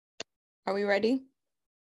Are we ready?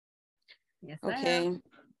 Yes. Okay.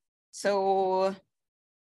 So,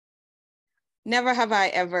 never have I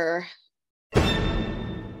ever.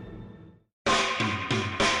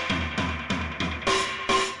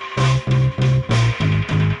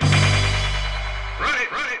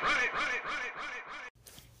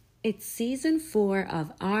 It's season 4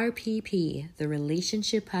 of RPP, the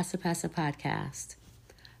Relationship Pasa Pasa podcast.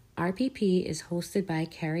 RPP is hosted by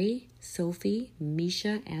Carrie, Sophie,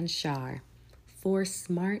 Misha, and Shar, 4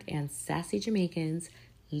 smart and sassy Jamaicans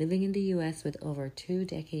living in the U.S. with over 2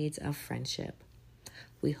 decades of friendship.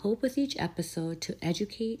 We hope with each episode to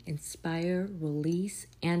educate, inspire, release,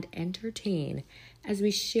 and entertain as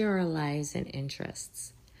we share our lives and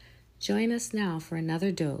interests. Join us now for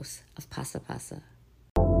another dose of Pasa Pasa.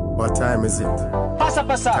 What time is it? Pasa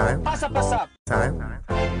pasa, Time. pasa pasa. Time.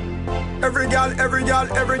 Every girl, every girl,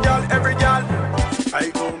 every girl, every girl.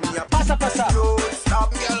 I go me a Pasa pasa. Don't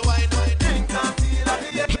stop, girl, why not? Drink and feel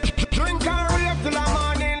like the drink and rave till the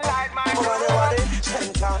morning light, my girl.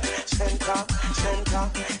 Center, center, center,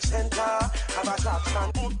 center. Have a top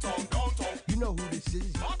stand. Uptown, downtown. You know who this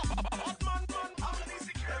is.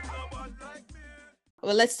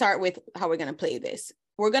 Well, let's start with how we're going to play this.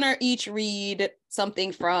 We're going to each read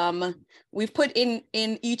something from, we've put in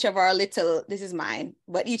each of our little, this is mine,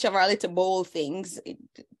 but each of our little bowl things.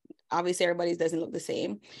 Obviously, everybody's doesn't look the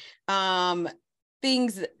same.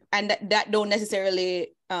 Things, and that don't necessarily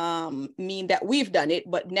mean that we've done it,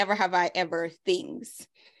 but never have I ever things.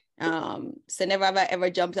 So never have I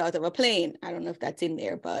ever jumped out of a plane. I don't know if that's in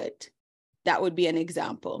there, but that would be an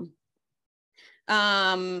example.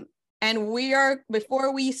 And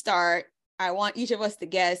before we start, I want each of us to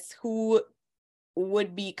guess who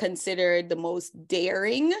would be considered the most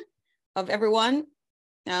daring of everyone,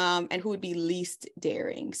 and who would be least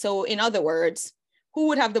daring. So in other words, who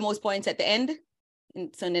would have the most points at the end?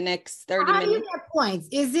 So in the next 30 minutes. How do you get points?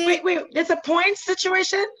 Is it? Wait, there's a point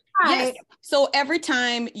situation? Yes. So every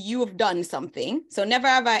time you've done something, so never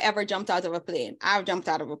have I ever jumped out of a plane. I've jumped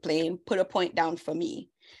out of a plane, put a point down for me.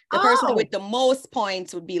 The person with the most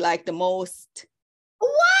points would be like the most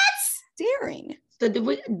daring. So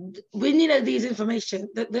we needed these information.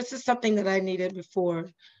 This is something that I needed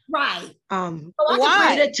before. Right.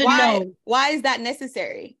 Why? Needed to know. Why is that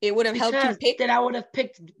necessary? It would have helped you pick. That I would have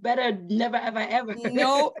picked better. Never have I ever.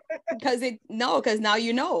 No, because now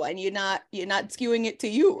you know, and you're not skewing it to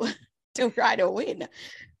you to try to win.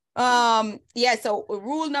 Yeah. So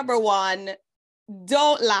rule number 1.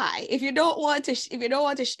 Don't lie. If you don't want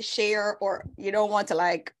to share, or you don't want to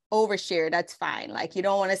like overshare, that's fine. Like you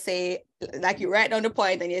don't want to say, like you write down the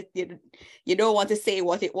point and you don't want to say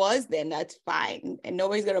what it was, then that's fine. And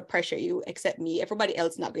nobody's going to pressure you except me. Everybody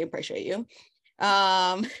else not going to pressure you.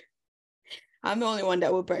 I'm the only one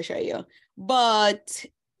that will pressure you. But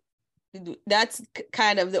that's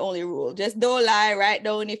kind of the only rule. Just don't lie. Write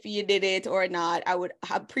down if you did it or not. I would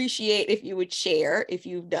appreciate if you would share if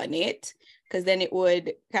you've done it, because then it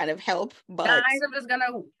would kind of help. But Guys, I'm just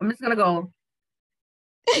gonna go.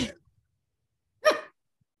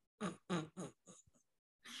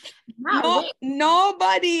 No,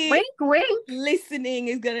 nobody Wink. listening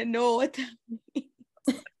is gonna know what that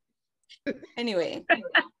means. Anyway,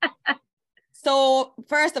 so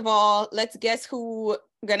first of all, let's guess who's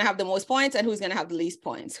gonna have the most points and who's gonna have the least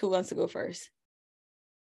points. Who wants to go first?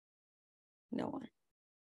 No one.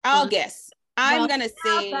 I'll guess. I'm gonna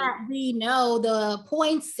say that we know the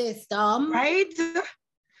point system, right?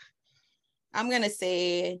 I'm gonna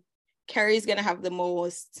say Carrie's gonna have the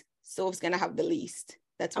most, Soph's gonna have the least.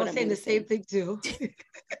 That's what I'm saying. The same thing too.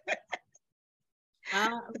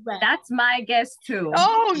 Right. That's my guess too.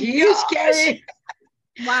 Oh, Jeez, Carrie.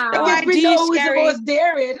 Wow. Why, We know who's the Carrie? most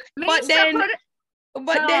daring. But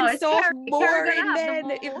then so Carrie boring. gonna have Then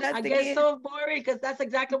the if most. that's I the guess case. so boring, because that's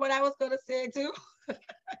exactly what I was gonna say too.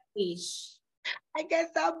 Ish. I guess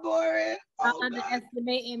I'm boring. I'm Oh, God.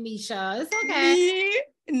 underestimating Misha. It's okay. Me?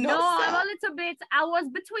 No, sir. I'm a little bit. I was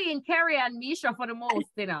between Carrie and Misha for the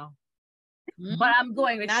most, Mm. But I'm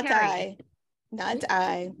going with Not Carrie. Not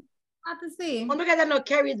I. Have to see. Well, because I know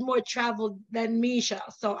Carrie is more traveled than Misha,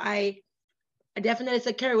 so I definitely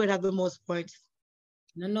say Carrie would have the most points.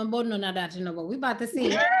 No, but none of that, but we about to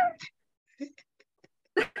see.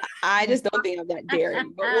 I just don't think I'm that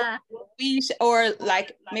daring. But or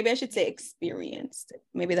like maybe I should say experienced.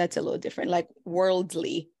 Maybe that's a little different. Like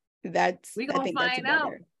worldly. That's We I gonna think that's find out.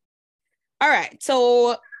 better. All right.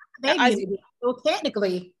 So Maybe. So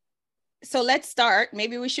technically. So let's start.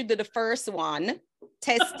 Maybe we should do the first one,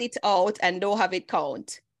 test it out, and don't have it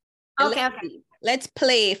count. And Okay. Let's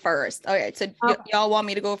play first. All right. So y'all want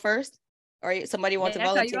me to go first? Or somebody wants to Yeah,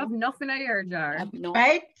 'cause volunteer? you have nothing in your jar. No.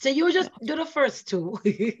 Right? So you just do the first two.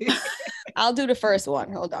 I'll do the first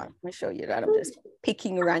one. Hold on. Let me show you that I'm just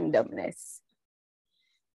picking randomness.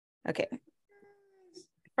 Okay.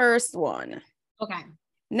 First one. Okay.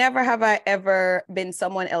 Never have I ever been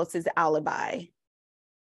someone else's alibi.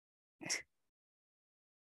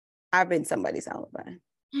 I've been somebody's alibi.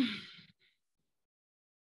 I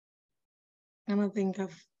don't think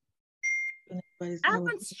I've I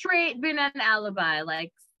haven't straight been an alibi,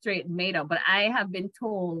 like straight made up, but I have been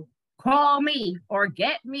told, call me or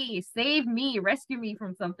get me, save me, rescue me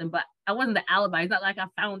from something. But I wasn't the alibi. It's not like I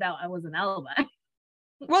found out I was an alibi.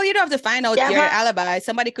 Well, you don't have to find out Yeah, your but- alibi.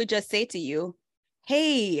 Somebody could just say to you,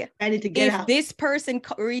 hey, I need to get if out. this person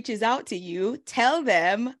reaches out to you, tell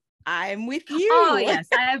them I'm with you. Oh, yes,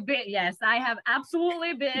 I have been. Yes, I have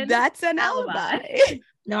absolutely been. That's an alibi. alibi.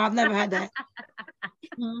 No, I've never had that.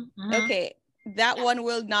 Okay, that one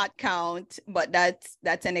will not count, but that's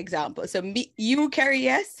an example. So you, Carrie,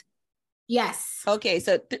 yes? Yes. Okay,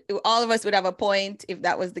 so all of us would have a point if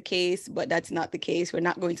that was the case, but that's not the case. We're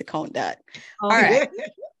not going to count that. All right.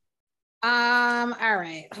 All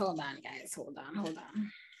right. Hold on, guys. Hold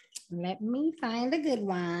on. Let me find a good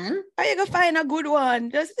one. Are you gonna find a good one?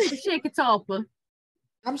 Just Shake it up.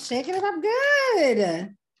 I'm shaking it up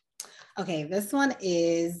good. Okay, this one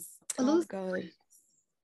is oh, God.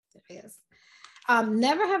 Yes.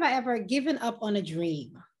 Never have I ever given up on a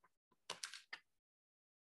dream.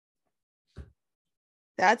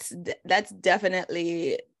 That's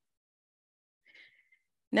definitely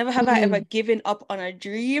never have I ever given up on a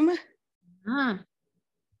dream.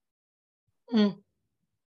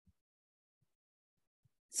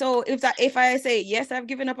 So if I say yes, I've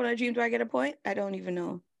given up on a dream, do I get a point? I don't even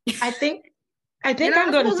know. I think You're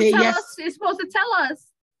I'm not going to supposed say tell yes. us. You're supposed to tell us.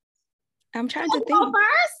 I'm trying to Go think.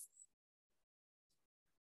 first.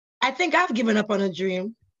 I think I've given up on a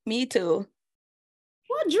dream. Me too.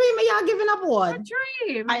 What dream are y'all giving up A on?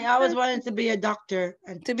 dream. I always wanted to be a doctor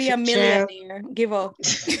and To be a chair. millionaire. Give up.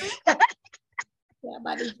 Yeah,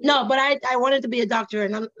 buddy. No, but I wanted to be a doctor,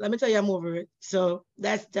 and let me tell you, I'm over it. So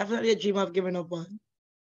that's definitely a dream I've given up on.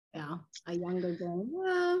 Yeah, a younger dream.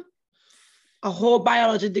 Yeah. A whole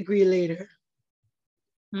biology degree later.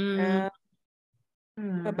 A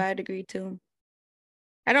bad degree too.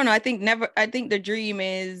 I don't know. I think the dream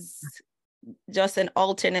is just an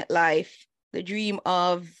alternate life. The dream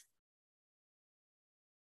of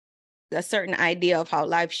a certain idea of how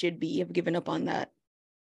life should be. I've given up on that.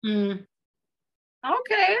 Okay,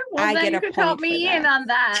 well I then get you a can point count for me that. in on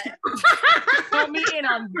that. Count me in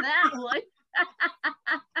on that one.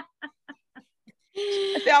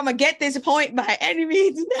 I think I'm gonna get this point by any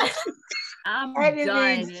means. I'm Any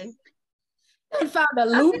done. means. I found a I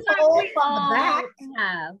feel like loophole we from the all back.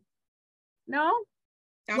 have. No,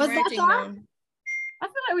 I'm Was that writing Shar? down. I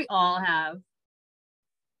feel like we all have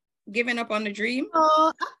Giving up on the dream.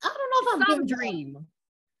 I don't know if some I've dream.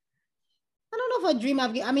 I don't know if a dream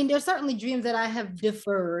I mean, there's certainly dreams that I have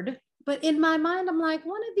deferred, but in my mind, I'm like,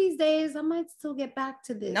 one of these days I might still get back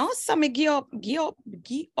to this. No, Sammy, give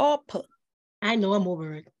up. I know I'm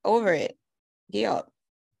over it. Over it. Give up.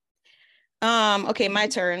 Okay, my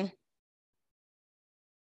turn.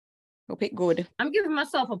 Hope it good. I'm giving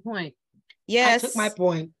myself a point. Yes. I took my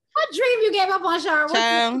point. What dream you gave up on, Shar?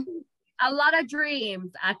 Child. A lot of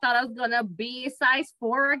dreams. I thought I was gonna be size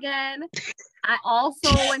 4 again. I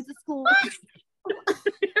also went to school.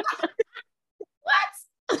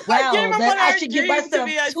 Wow, gave up then on I our should give dream to myself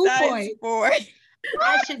be a 2 size points. 4.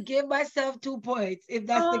 I should give myself 2 points if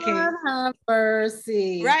that's the case. Lord have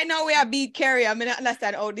mercy. Right now we are beat Carrie. I mean, I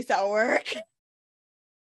understand how this at work.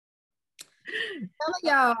 Tell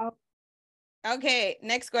y'all. Okay,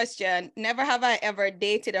 next question. Never have I ever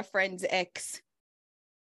dated a friend's ex.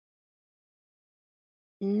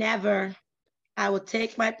 Never. I will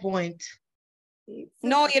take my point.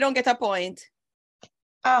 No, you don't get a point.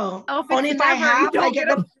 Oh, Oh, if only it's if I never, you have, I don't get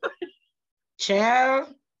get the chair.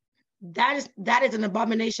 That is an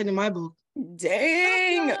abomination in my book.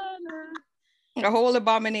 Dang. A whole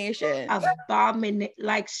abomination.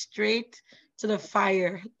 Like straight to the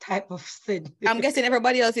fire type of sin. I'm guessing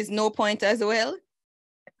everybody else is no point as well.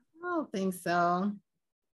 I don't think so.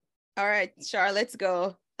 All right, Char, let's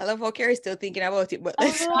go. I love how Carrie's still thinking about it, but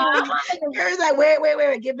let's Carrie's like,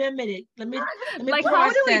 wait, give me a minute. Let me Like, put how my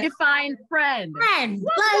do we set. define friend? Friend.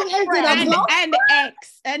 What's Like, is it a friend? book?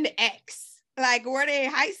 and ex. Like, were they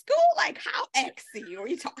in high school? Like, how exy are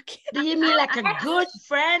you talking? Do you mean like a good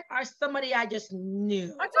friend or somebody I just knew?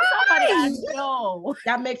 Or just somebody I know.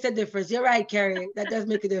 That makes a difference. You're right, Carrie. That does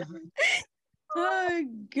make a difference. Oh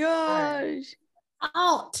gosh.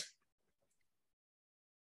 Out.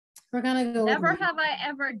 We're gonna go. Never with me. have I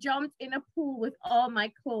ever jumped in a pool with all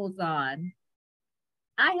my clothes on.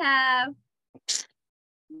 I have.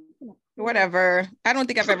 Whatever. I don't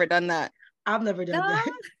think I've ever done that. I've never done that.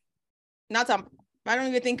 Not on. I don't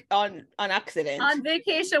even think on accident. On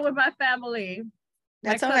vacation with my family.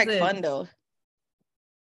 That sounds like fun though.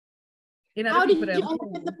 You know, How did you jump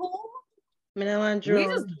in the pool? We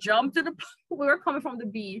just jumped in the pool. We were coming from the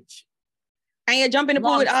beach. And you jump in the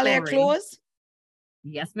pool with all your clothes?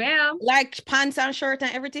 Yes, ma'am. Like pants and shirt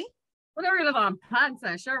and everything? We don't really live on pants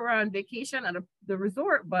and shirt. We're on vacation at the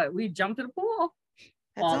resort, but we jumped in the pool.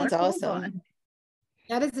 That sounds awesome.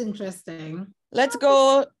 That is interesting. Let's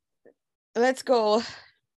go. All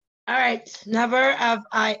right. Never have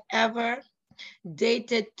I ever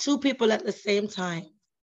dated two people at the same time.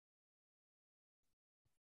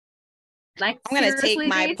 Like, I'm gonna take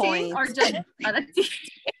my point. Or just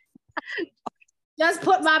just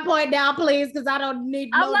put my point down, please, because I don't need.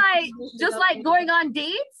 I'm like, just like going on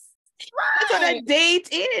dates. Right. That's what a date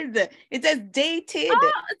is. It says dated.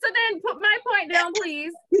 Oh, so then put my point down,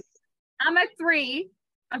 please. I'm at 3.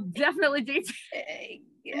 I've definitely dated.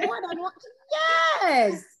 More than one.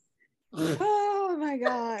 Yes. Oh my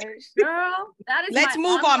gosh. Girl, that is. Let's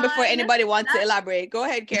move on before anybody wants to elaborate. Go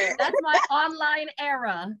ahead, Karen. That's my online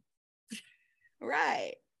era.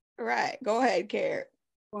 Right. Go ahead, Karen.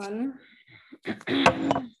 One.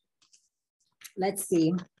 Let's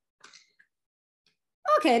see.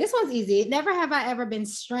 Okay, this one's easy. Never have I ever been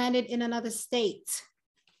stranded in another state.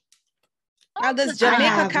 Now, does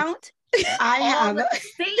Jamaica count? I have.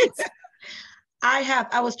 States. I have.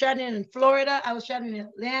 I was stranded in Florida. I was stranded in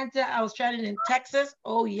Atlanta. I was stranded in Texas.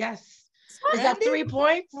 Oh, yes. Is that 3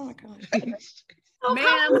 points? Oh, my God. Oh,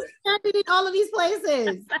 ma'am, stranded in all of these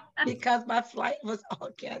places. Because my flight was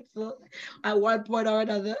all canceled at one point or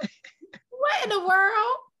another. What in the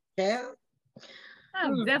world? Yeah.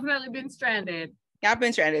 I've definitely been stranded. Yeah, I've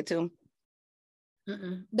been stranded too.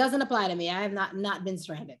 Doesn't apply to me. I have not been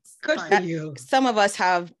stranded. Good for you. Some of us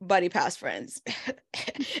have buddy pass friends.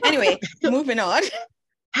 Anyway, moving on.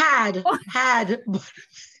 Had.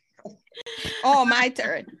 Oh, my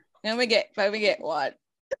turn. Let me get one.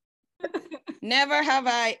 Never have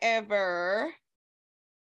I ever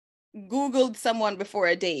Googled someone before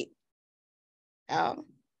a date.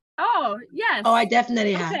 Oh, yes. Oh, I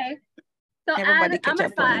definitely have. Okay. So Everybody I'm catch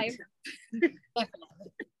at up 5.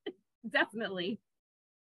 Definitely.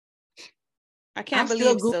 I can't I'm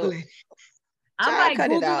believe still so. Googling. I might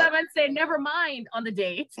cut it Google out. them and say never mind on the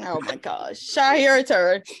date. Oh my gosh. Shah, your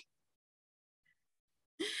turn.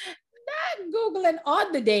 Not Googling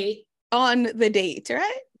on the date. On the date,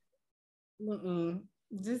 right?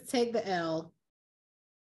 Just take the L.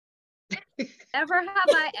 Never have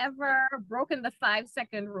I ever broken the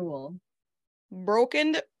 5-second rule.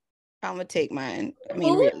 Broken? I'm gonna take mine. I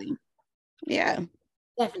mean, really. Yeah.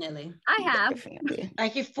 Definitely. I have. Definitely.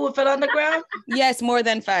 Like your food fell on the ground? Yes, more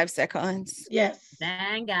than 5 seconds. Yes.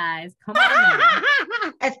 Dang, guys. Come on now.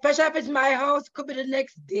 Especially if it's my house, could be the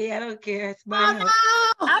next day. I don't care. It's my house.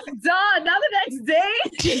 No. I'm done. Now the next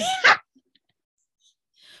day.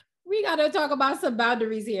 We gotta talk about some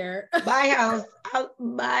boundaries here. My house.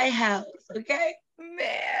 My house. Okay?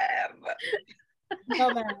 Ma'am. No,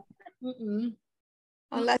 ma'am.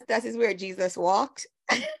 Unless that is where Jesus walked.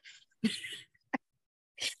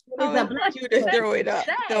 It's a black you to throw it up.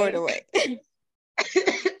 Throw it away.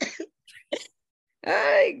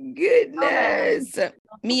 My goodness.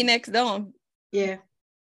 Me next down. Yeah.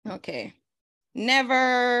 Okay.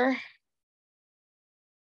 Never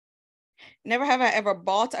have I ever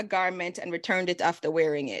bought a garment and returned it after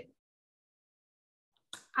wearing it.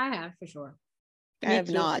 I have, for sure. I have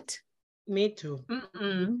not. Me too.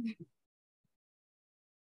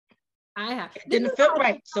 I have. It didn't fit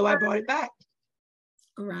right, so I brought it back.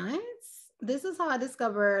 Right. This is how I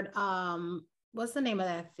discovered what's the name of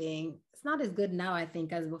that thing? It's not as good now, I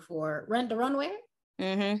think, as before. Rent the Runway.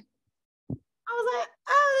 Mm-hmm. I was like,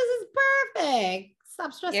 oh, this is perfect.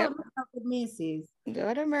 Stop stressing out with Macy's.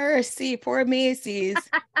 God of mercy, poor Macy's.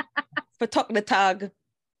 For talk the tag.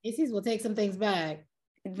 Macy's will take some things back.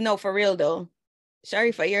 No, for real though.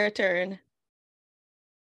 Sharifa, your turn.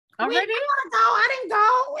 Already? I didn't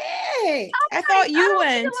go. Wait. I thought you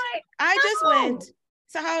went. I just went.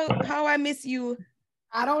 So how I miss you?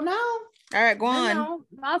 I don't know. All right, go on.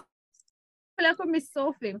 I feel like I miss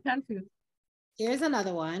Sophie. I'm confused. Here's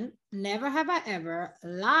another one. Never have I ever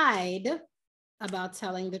lied about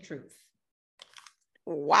telling the truth.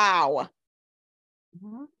 Wow.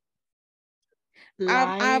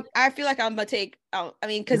 I feel like I'm gonna take. I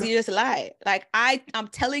mean, because you just lie. Like I'm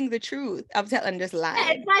telling the truth. I'm telling just lie.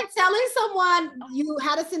 It's like telling someone you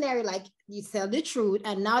had a scenario like you tell the truth,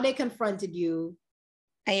 and now they confronted you,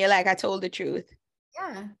 and you're like, I told the truth.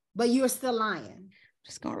 Yeah, but you're still lying.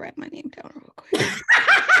 Just gonna write my name down real quick.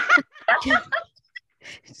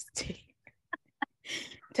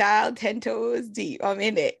 Child 10 toes deep. I'm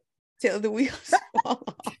in it till the wheels fall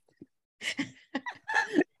off.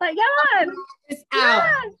 Like, come on. It's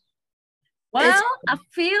out. Well, I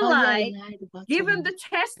feel like given the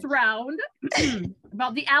test round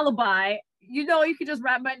about the alibi, you know, you could just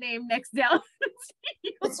write my name next down.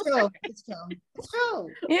 It's true. It's true. It's true.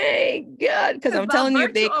 Hey, God, because I'm telling you,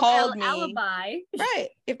 if they called me, alibi. Right?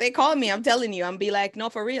 If they call me, I'm telling you, I'm be like, no,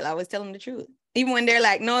 for real, I was telling the truth. Even when they're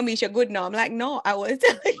like, no, Misha, good no, I'm like, no, I was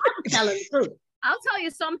telling the truth. I'll tell you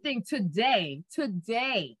something today.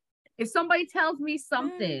 If somebody tells me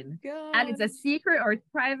something and it's a secret or it's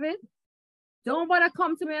private, don't want to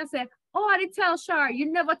come to me and say, oh, I didn't tell Shar. You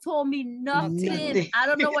never told me nothing. I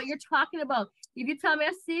don't know what you're talking about. If you tell me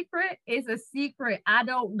a secret, it's a secret. I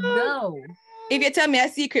don't know. If you tell me a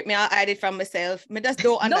secret, I'll hide it from myself. I just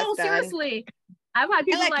don't understand. No, seriously. I've had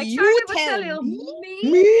people like you Shar tell never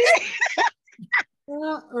me.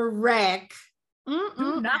 Wreck.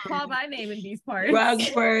 Do not call my name in these parts. Wrong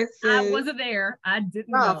person. I wasn't there. I didn't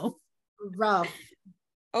know. Rough.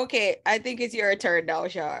 Okay, I think it's your turn now,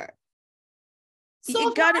 Shar. So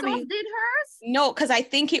it gotta be. Did hers? No, because I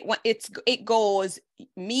think it goes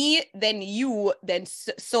me, then you, then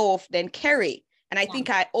Soph, then Kerry, and I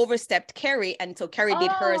think I overstepped Kerry, and so Kerry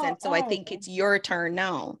did hers, and so I think it's your turn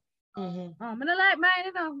now. I'm gonna like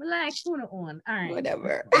mine. I'm like Kuna on. All right,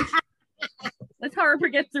 whatever. Let's hurry up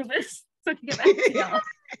and get through this so we can get back to y'all.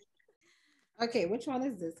 Okay, which one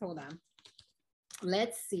is this? Hold on.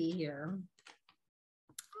 Let's see here.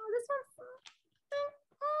 Oh, this one.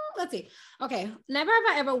 Let's see. Okay. Never have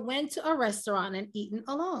I ever went to a restaurant and eaten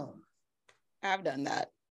alone. I've done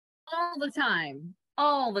that. All the time.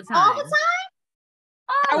 All the time. All the time?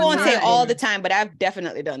 I won't say all the time, but I've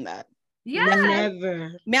definitely done that. Yeah.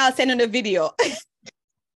 Never. I'll send in a video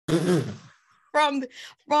from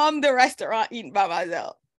the restaurant eating by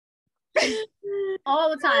myself. All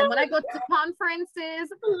the time. When I go to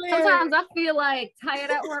conferences, sometimes I feel like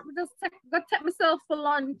tired at work, but just go take myself for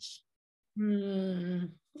lunch.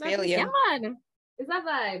 Failure. Come on. Is that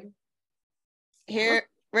vibe? Here,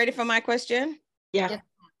 ready for my question? Yeah.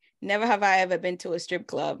 Never have I ever been to a strip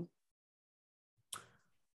club.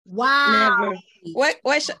 Wow. Never.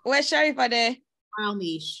 Where's Sharifa there? Wow,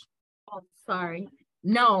 Mish. Oh, sorry.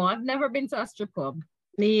 No, I've never been to a strip club.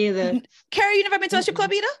 Me either. Carrie, you never been to a strip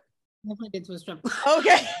club either? Never been to a strip club.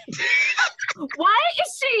 Okay. Why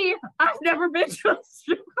is she? I've never been to a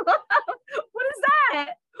strip club. What is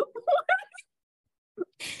that?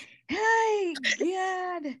 Hey,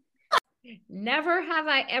 God. Never have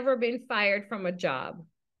I ever been fired from a job.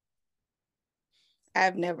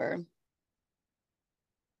 I've never.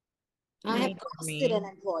 I have ghosted an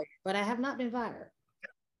employer, but I have not been fired.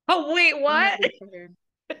 Oh, wait, what?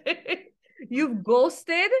 You've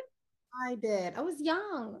ghosted? I did. I was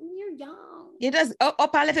young. You're young. You just up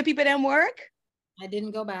all the people that work? I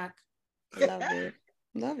didn't go back. Love it.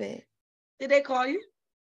 Love it. Did they call you?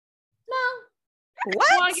 No.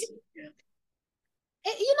 What?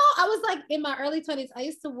 I was like in my early 20s. I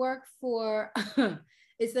used to work for,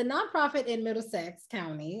 it's a nonprofit in Middlesex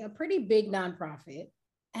County, a pretty big nonprofit.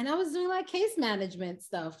 And I was doing like case management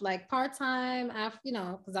stuff, like part-time after,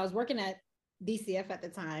 because I was working at DCF at the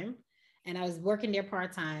time and I was working there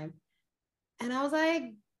part-time. And I was like,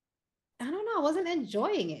 I don't know, I wasn't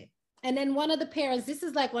enjoying it. And then one of the parents, this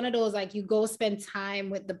is like one of those, like you go spend time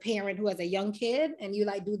with the parent who has a young kid and you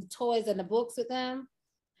like do the toys and the books with them.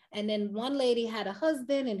 And then one lady had a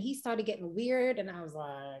husband and he started getting weird. And I was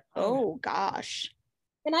like, oh gosh.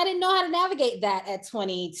 And I didn't know how to navigate that at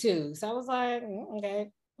 22. So I was like,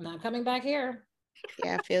 okay, I'm not coming back here.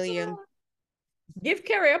 Yeah, I feel you. Give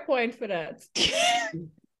Carrie a point for that.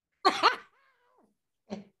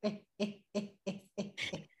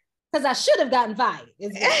 Because I should have gotten fired.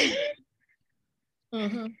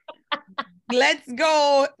 Let's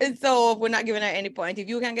go. So we're not giving her any point. If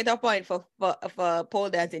you can get a point for pole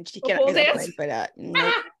dancing, she cannot get a point for that.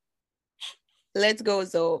 Nope. Let's go.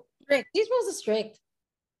 So strict. These rules are strict.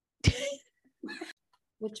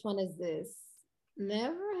 Which one is this?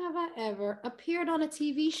 Never have I ever appeared on a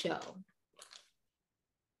TV show.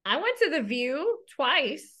 I went to The View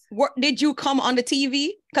twice. Did you come on the TV?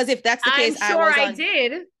 Because if that's the case, I'm sure I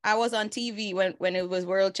did. I was on TV when it was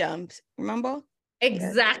World Champs. Remember?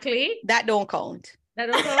 Exactly. That don't count. That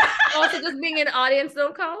don't count. Also, just being an audience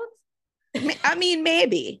don't count. I mean,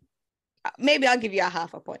 maybe I'll give you a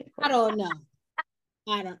half a point. I don't know.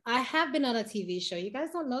 I have been on a TV show. You guys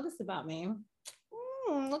don't know this about me.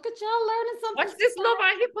 Look at y'all learning something. What's this Love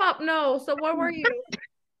and Hip Hop? No. So where were you?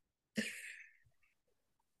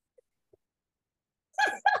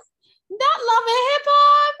 Not Love and Hip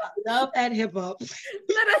Hop. Love and Hip Hop.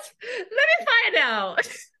 Let me find out.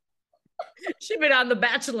 She been on The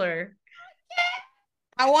Bachelor.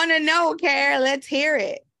 I want to know, Kara. Let's hear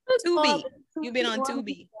it. Tubi. You've been on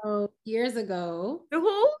Tubi. Years ago. The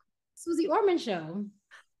who? Susie Orman show.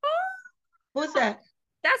 Who's that?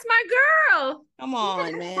 That's my girl. Come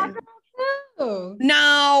on, man. Oh.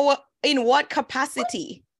 Now, in what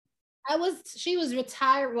capacity? She was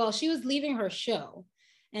retired. Well, she was leaving her show.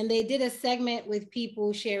 And they did a segment with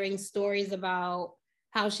people sharing stories about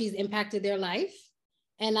how she's impacted their life.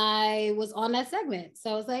 And I was on that segment.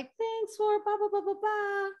 So I was like, thanks for blah, blah, blah, blah,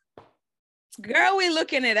 blah. Girl, we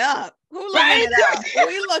looking it up. Who looking it up?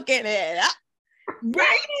 We looking it up.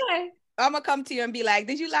 Right. I'm going to come to you and be like,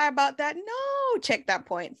 did you lie about that? No. Check that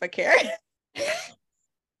point for Karen.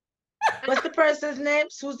 What's the person's name?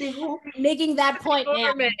 Susie who? Making that point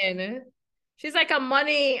now. She's like a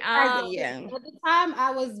money. Yeah. At the time,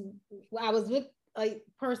 I was with a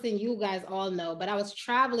person you guys all know, but I was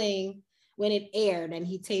traveling when it aired, and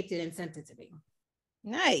he taped it and sent it to me.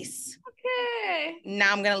 Nice. Okay.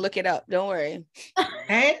 Now I'm gonna look it up. Don't worry.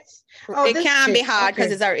 Right? Oh, it can be hard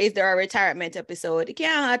because okay. is there a retirement episode? It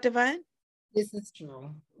can't hard to find. This is true.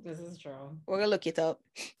 We're gonna look it up.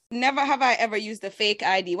 Never have I ever used a fake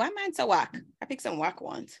ID. Why man so whack? I picked some whack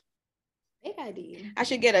ones. Fake ID. I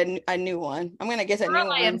should get a new one. I'm gonna get a new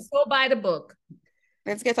one. I am so by the book.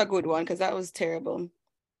 Let's get a good one because that was terrible.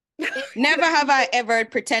 Never have I ever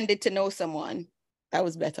pretended to know someone. That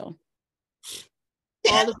was better. All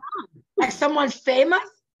the time. Like someone famous?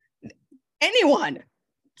 Anyone.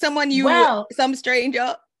 Someone some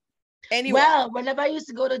stranger. Anyone. Well, whenever I used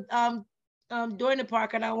to go to Dorney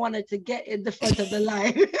Park and I wanted to get in the front of the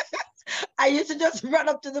line, I used to just run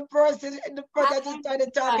up to the person in the front. I just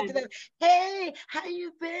started talking to them. Hey, how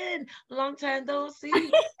you been? Long time don't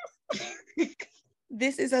see.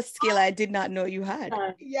 This is a skill I did not know you had.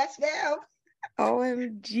 Yes, ma'am.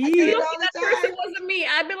 OMG. That person wasn't me.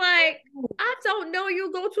 I'd be like, I don't know. You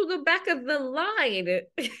go to the back of the line.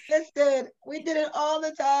 Listen, we did it all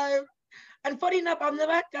the time. And funny enough, I've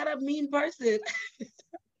never got a mean person.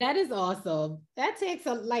 That is awesome. That takes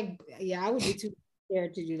I would be too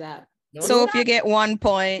scared to do that. So if you get 1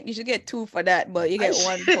 point, you should get 2 for that, but you get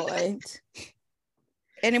 1 point.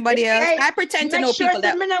 Anybody else? Hey, I pretend to know people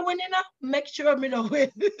that. Make sure me not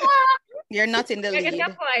win. You're not in the I lead.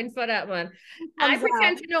 get a point for that one. I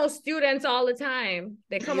pretend to know students all the time.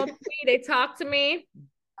 They come up to me, they talk to me.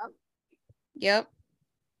 Yep.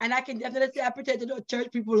 And I can definitely say I pretend to know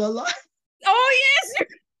church people a lot. Oh,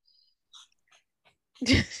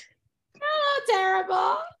 yes. Oh,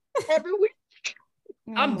 terrible. Every week.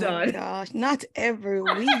 I'm done. Gosh, not every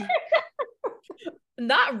week.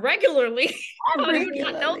 Not regularly. How do you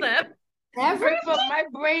not know that? My brain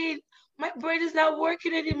is not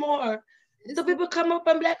working anymore. So people come up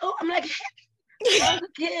and be like, oh, I'm like, how's the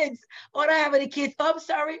kids? Oh, I don't have any kids. Oh, I'm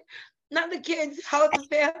sorry. Not the kids. How's the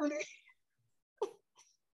family?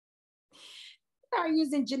 Start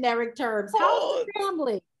using generic terms. How's the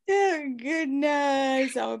family? Oh,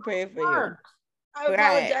 goodness. I will pray for you. I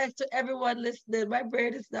apologize to everyone listening. My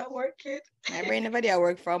brain is not working. My brain never did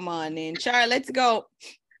work for morning. Char, let's go.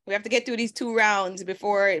 We have to get through these 2 rounds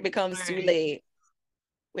before it becomes too late.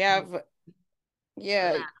 We have, Hold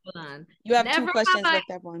on. You have 2 questions left.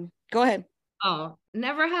 That one. Go ahead. Oh,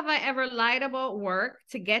 never have I ever lied about work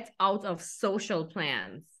to get out of social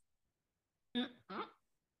plans.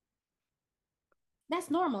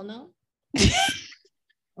 That's normal, no?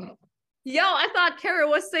 Yo, I thought Kara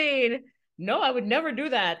was saying, no, I would never do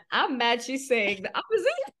that. I'm mad she's saying the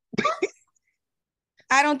opposite.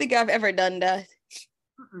 I don't think I've ever done that.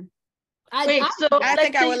 I think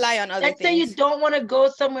I would lie on other things. Let's say you don't want to go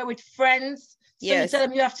somewhere with friends. So you tell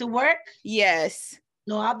them you have to work. Yes.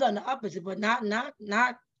 No, I've done the opposite, but not.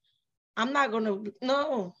 I'm not gonna.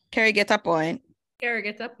 No. Carrie gets a point. Carrie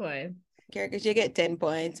gets a point. Carrie, because you get 10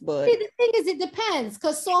 points, but see, the thing is, it depends.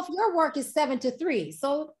 Because so if your work is 7 to 3,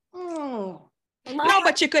 so no,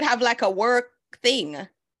 but you could have like a work thing,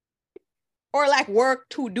 or like work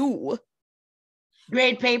to do.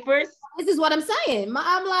 Grade papers. This is what I'm saying.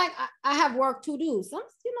 I'm like, I have work to do.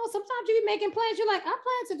 Sometimes you be making plans. You're like, I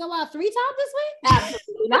plan to go out 3 times this week.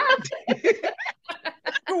 Absolutely not.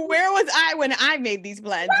 Where was I when I made these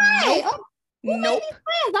plans? Right. Nope.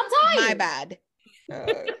 Plans? I'm tired. My bad.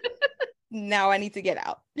 Now I need to get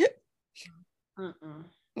out.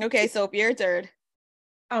 Okay, so your third.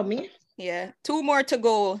 Oh, me? Yeah. 2 more to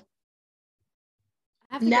go.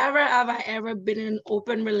 Never have I ever been in an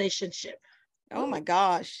open relationship. Oh my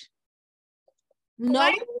gosh. No.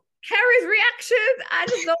 Like, Carrie's reaction, I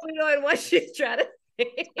just don't know what she's trying to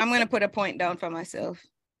say. I'm going to put a point down for myself.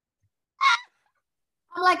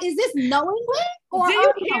 I'm like, is this knowingly or Do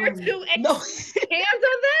you care unknowingly? to expand on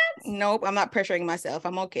that? Nope, I'm not pressuring myself.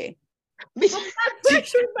 I'm okay.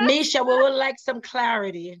 Misha, we would like some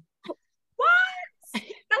clarity. What?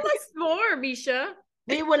 Tell us more, Misha.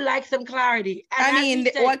 We would like some clarity. And I as mean,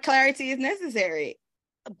 we said, what clarity is necessary?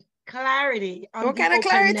 clarity. on What the kind of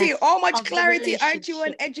clarity? openness How much of the clarity? Aren't you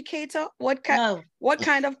an relationship. educator? No, What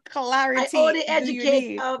kind of I clarity only do you educate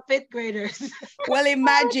need? 5th graders. Well,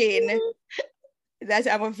 imagine that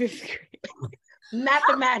I'm a 5th grader.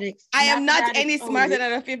 Mathematics. I am not Mathematics any smarter only.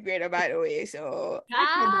 than a 5th grader, by the way. So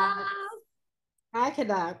I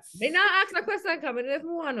cannot. May not ask the question coming if we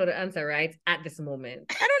want to know the answer right at this moment.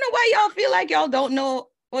 I don't know why y'all feel like y'all don't know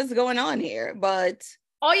what's going on here, but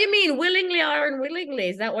Oh, you mean willingly or unwillingly?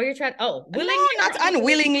 Is that what you're trying? Oh, willingly. no, not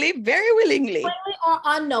unwillingly, very willingly, Willingly or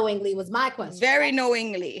unknowingly was my question. very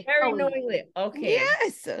knowingly. Very knowingly. Okay.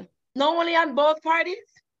 Yes, Normally on both parties?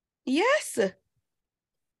 yes. I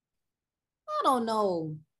don't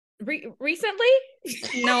know. Recently?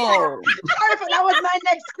 No. Sorry, but that was my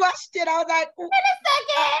next question. I was like, ooh,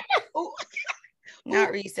 Second, ooh.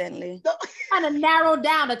 Not recently. trying to narrow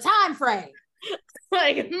down the time frame.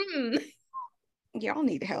 Like, Y'all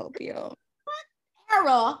need help, yo.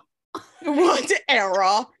 Error. What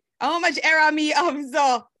error? How much error me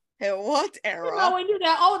observe? What error? You know, when you're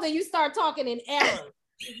that older, you start talking in errors.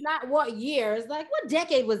 It's not what year. It's like, what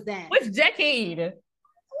decade was that? which decade?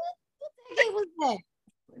 What decade was that?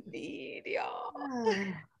 Indeed, y'all.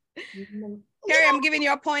 I Carrie, I'm giving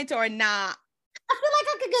you a point or not. feel like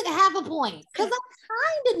I could get half a point because I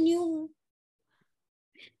kind of knew.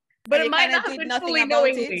 But And it you might kinda not have did been nothing fully about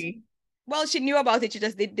it? knowingly. Well, she knew about it. She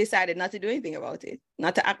just decided not to do anything about it,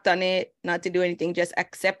 not to act on it, not to do anything, just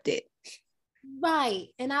accept it. Right.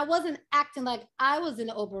 And I wasn't acting like I was in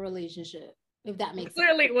an open relationship, if that makes sense.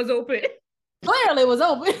 Clearly, it was open. Clearly it was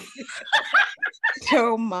open.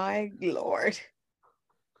 Oh my Lord.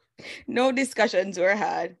 No discussions were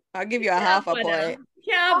had. I'll give you a half a point.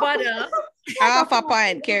 Yeah, but Half a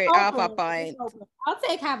point, Carrie. It's Half a open. point. It's open. I'll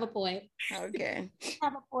take half a point. Okay.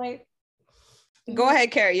 Half a point. Go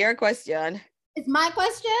ahead, Carrie. Your question. It's my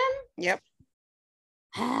question. Yep.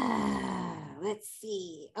 Let's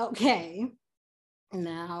see. Okay.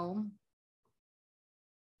 Now,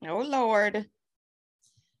 Oh Lord.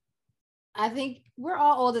 I think we're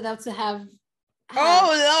all old enough to have.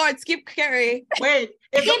 Oh Lord. Skip Carrie. Wait,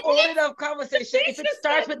 it's an old enough conversation. If it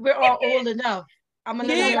starts with we're all old enough, I'm a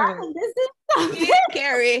little nervous. This is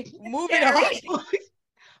Carrie. Move it on.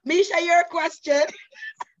 Misha, your question.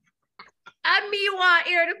 and me want to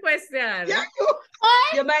hear the question. Yeah,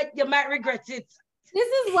 you might regret it. This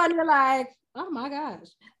is when you're like, oh my gosh,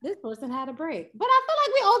 this person had a break. But I feel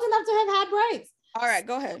like we're old enough to have had breaks. All right,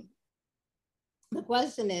 go ahead. The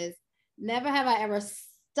question is, never have I ever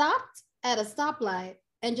stopped at a stoplight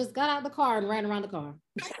and just got out of the car and ran around the car.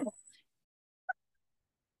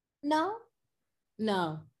 No?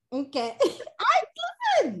 No. Okay.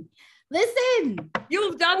 Listen.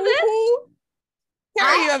 You've done this?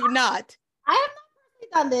 Carrie, you have not. I have not personally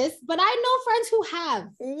done this, but I know friends who have.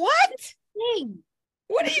 What? Dang.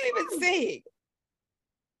 What are you even saying?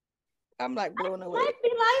 I'm like blown away. Life be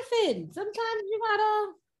lifing. Sometimes you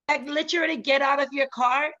gotta. Like literally get out of your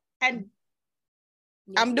car and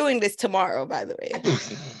I'm doing this tomorrow, by the way,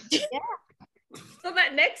 So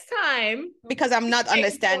that next time, because I'm not Take a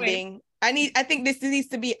understanding. I think this needs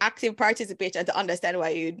to be active participation to understand why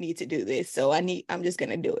you need to do this. So I'm just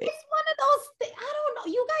gonna do it. It's one of those things. I don't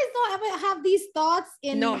know. You guys don't ever have these thoughts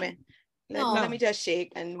in. No, man. No. Let me just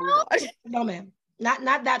shake and move on. no, ma'am, not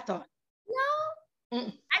that thought. No.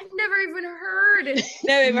 I've never even heard.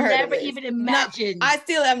 Never even heard of Never this. even imagined. I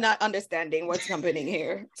still am not understanding what's happening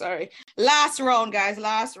here. Sorry. Last round, guys.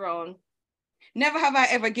 Last round. Never have I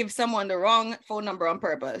ever give someone the wrong phone number on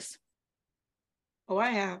purpose. Oh,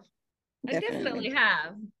 I have. I definitely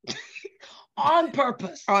have. On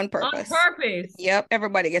purpose. On On purpose. purpose. Yep.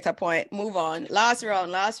 Everybody gets a point. Move on. Last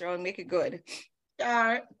round. Make it good.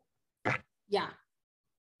 Yeah.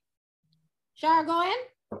 Shar, go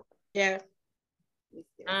in. Yeah.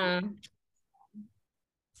 I'm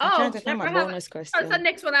Oh, trying to find my never have. bonus That's question. the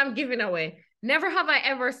next one I'm giving away. Never have I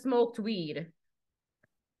ever smoked weed.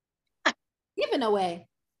 Giving away.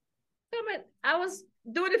 I was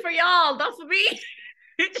doing it for y'all, not for me.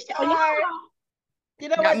 You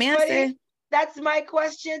know Got what's me funny? answer. That's my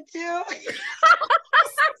question too.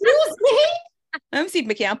 Excuse me? Let me see if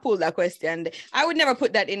we can pull that question. I would never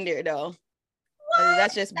put that in there though.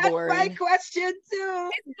 That's just That's boring. my question too.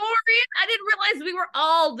 It's boring. I didn't realize we were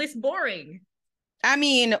all this boring. I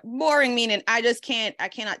mean, boring meaning I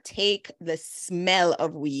cannot take the smell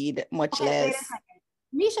of weed, much Okay, wait a less. second.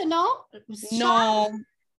 Misha, no? No.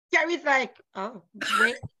 Carrie's like, oh,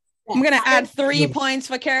 wait. I'm gonna add 3 points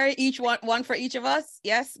for Carrie, each one for each of us.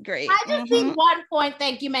 Yes, great. I just need 1 point.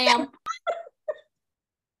 Thank you, ma'am.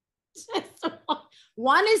 Just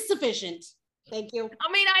one is sufficient. Thank you.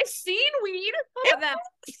 I mean, I've seen weed. How about that?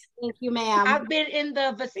 Thank you, ma'am. I've been in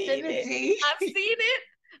the vicinity. I've seen it.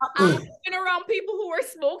 I've been around people who are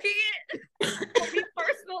smoking it. For me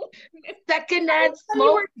personal. Second-hand When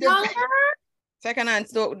you were smoke. younger? Second-hand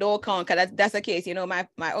don't count, because that's the case. You know, my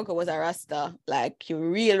uncle was a Rasta, like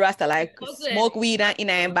real Rasta, like smoke weed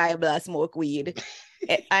and Bible smoke weed.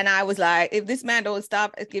 And I was like, if this man don't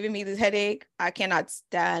stop giving me this headache, I cannot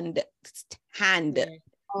stand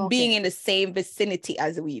being in the same vicinity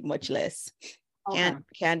as weed, much less.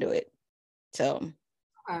 Can't do it. So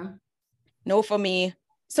no for me.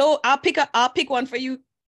 So I'll pick one for you.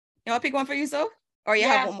 I'll pick one for you, so? Or you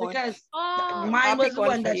have one more? Because I'll mine was pick the one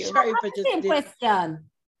one for that you. Sharifah just Same did. question.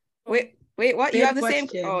 Wait, what? You Same have the same?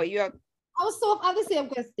 question. Oh, you have. Also, I have the same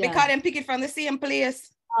question. Because them pick it from the same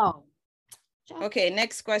place. Oh. Okay,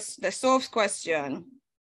 next question. The Soph's question.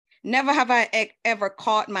 Never have I ever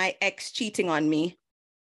caught my ex cheating on me.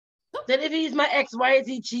 Then if he's my ex, why is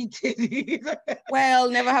he cheating? Well,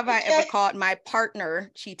 never have I ever caught my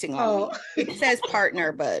partner cheating on me. It says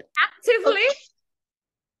partner, but Actively?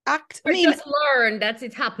 I Or mean, just learned that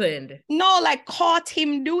it happened? no, like caught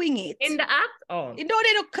him doing it. In the act? Oh.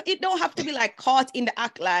 It don't have to be like caught in the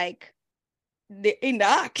act, like in the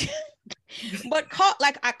act. But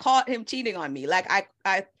I caught him cheating on me. Like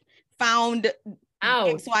I found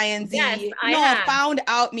X, Y, and Z. Yes, found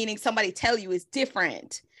out meaning somebody tell you is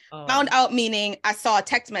different. Oh. Found out meaning I saw a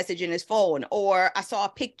text message in his phone, or I saw a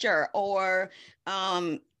picture, or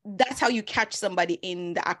that's how you catch somebody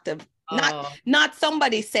in the act of not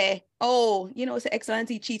somebody say, oh, it's an X, Y, and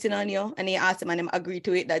Z cheating on you, and they ask him and them agree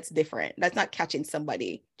to it. That's different. That's not catching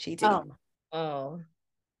somebody cheating. Oh.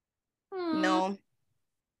 No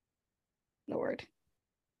word.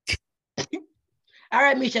 All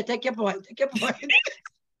right, Misha, take your point.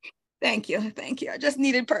 Thank you. I just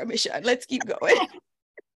needed permission. Let's keep going.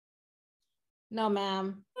 No,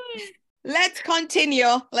 ma'am. Let's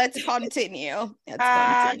continue.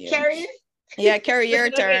 Carrie? Yeah, Carrie, your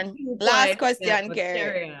turn. Last question, Carrie.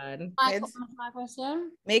 Carry on. My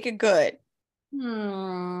question? Make it good.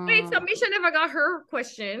 Wait, so Misha never got her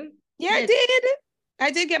question. Yeah,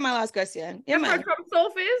 I did get my last question. Yeah, man. From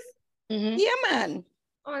Sophie's? Mm-hmm. Yeah, man.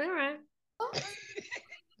 Oh, all right.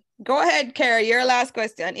 Go ahead, Carrie. Your last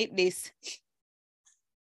question. Eat this.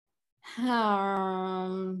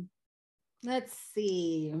 Let's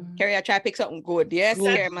see. Carrie, I try to pick something good. Yes,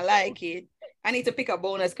 Carrie, I like it. I need to pick a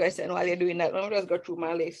bonus question while you're doing that. Let me just go through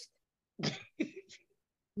my list.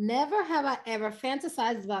 Never have I ever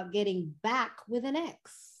fantasized about getting back with an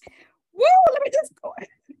ex. Woo! Let me just go ahead.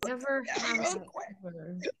 Never.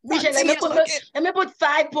 Misha, let me put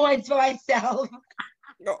 5 points for myself.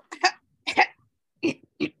 No.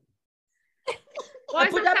 I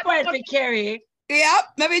put that point for Carrie. Yep.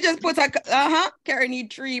 Let me just put Carrie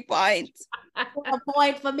need 3 points. 1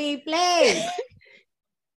 point for me, please.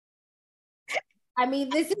 I mean,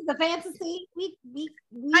 this is the fantasy. We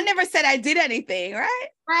I never said I did anything, right?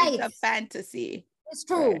 Right. It's a fantasy. It's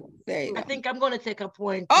true. Right. There you go. I think I'm going to take a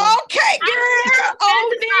point. Okay, girl.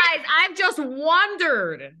 Guys, I've just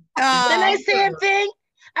wondered. Did I say a thing?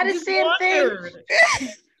 I didn't say a thing.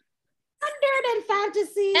 Wondered and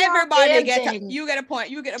fantasy. Everybody gets you get a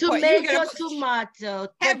point. You get a point. You get a Tomato.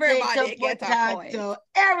 Everybody gets a point.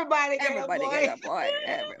 Everybody gets a point.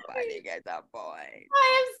 Everybody gets a point.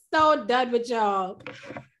 I am so done with y'all.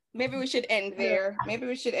 Maybe we should end there. I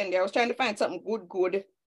was trying to find something good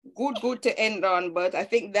to end on, but I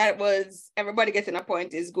think that was everybody getting a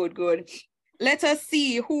point is good. Let us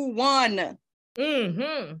see who won.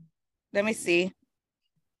 Mm-hmm. Let me see.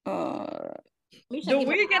 Do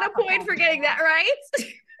we get a point for getting that right?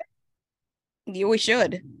 Yeah, we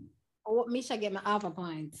should. Oh, Misha get my alpha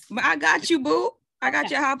points. But I got you, boo. I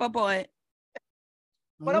got your half a point.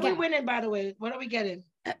 What are we winning, by the way? What are we getting?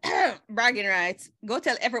 Bragging rights. Go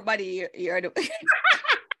tell everybody you're the.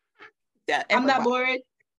 I'm not bored.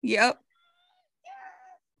 Yep.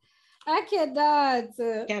 I cannot.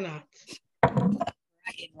 Cannot.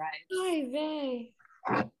 Bragging rights.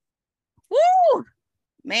 Woo!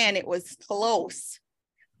 Man, it was close.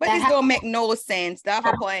 But this don't make no sense. The half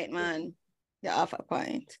a point, man. The half a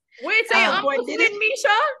point. Wait, so you almost did did it? Misha?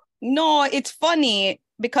 No, it's funny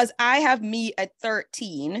because I have me at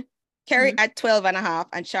 13, Carrie at 12 and a half,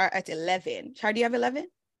 and Char at 11. Char, do you have 11?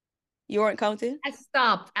 You weren't counting? I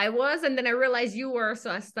stopped. I was, and then I realized you were,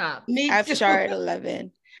 so I stopped. Me I have too. Char at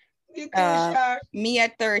 11. Me too, Char. Me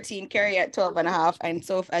at 13, Carrie at 12 and a half, and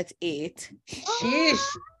Soph at 8.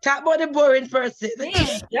 Sheesh. Talk about the boring person.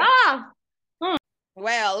 Yeah.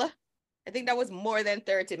 Well, I think that was more than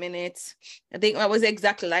 30 minutes. I think that was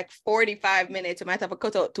exactly like 45 minutes. I might have to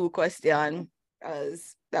cut out 2 questions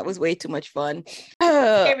because that was way too much fun.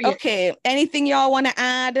 Okay. Anything y'all want to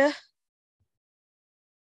add?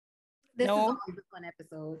 This No? is always a fun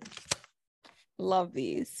episode. Love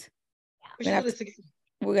these. Yeah.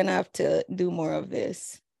 We're going to have to do more of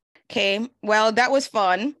this. Okay. Well, that was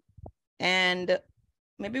fun. And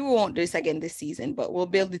maybe we won't do this again this season, but we'll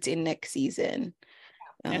build it in next season.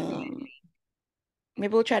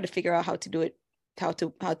 Maybe we'll try to figure out how to do it, how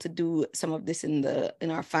to do some of this in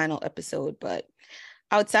our final episode. But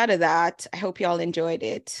outside of that, I hope y'all enjoyed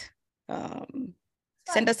it.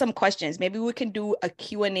 Send us some questions. Maybe we can do a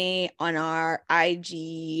Q&A on our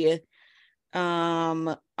IG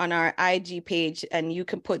page, and you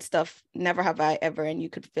can put stuff, never have I ever, and you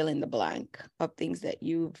could fill in the blank of things that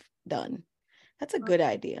you've done. That's a good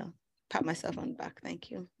idea. Pat myself on the back.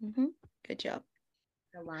 Thank you. Good job.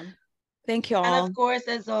 Thank you all. And of course,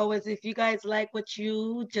 as always, if you guys like what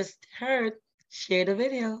you just heard, share the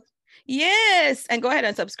video. Yes, and go ahead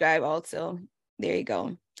and subscribe also. There you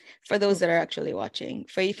go. For those that are actually watching.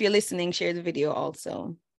 For if you're listening, share the video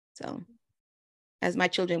also. So, as my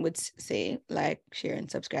children would say, like, share,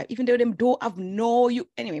 and subscribe. Even though them don't have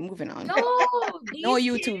anyway, moving on. No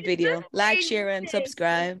YouTube video. Like, share, and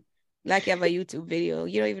subscribe. Like you have a YouTube video.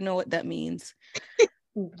 You don't even know what that means.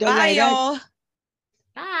 Bye, y'all.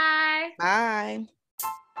 Bye. Bye.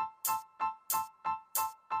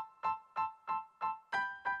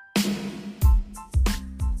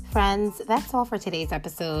 Friends, that's all for today's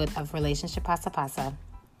episode of Relationship Pasa Pasa.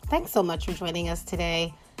 Thanks so much for joining us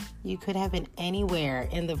today. You could have been anywhere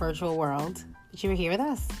in the virtual world, but you were here with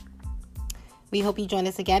us. We hope you join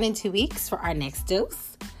us again in 2 weeks for our next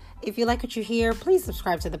dose. If you like what you hear, please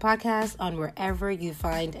subscribe to the podcast on wherever you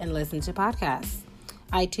find and listen to podcasts.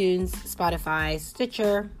 iTunes, Spotify,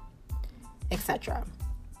 Stitcher, etc.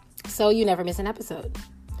 So you never miss an episode.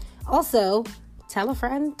 Also, tell a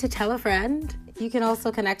friend to tell a friend. You can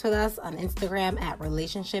also connect with us on Instagram at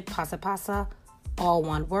Relationship Pasa Pasa, all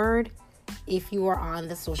one word, if you are on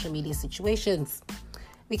the social media situations.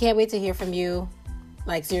 We can't wait to hear from you.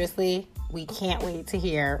 Like, seriously, we can't wait to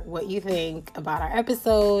hear what you think about our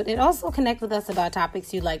episode, and also connect with us about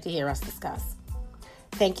topics you'd like to hear us discuss.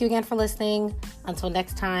 Thank you again for listening. Until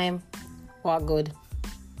next time, walk good.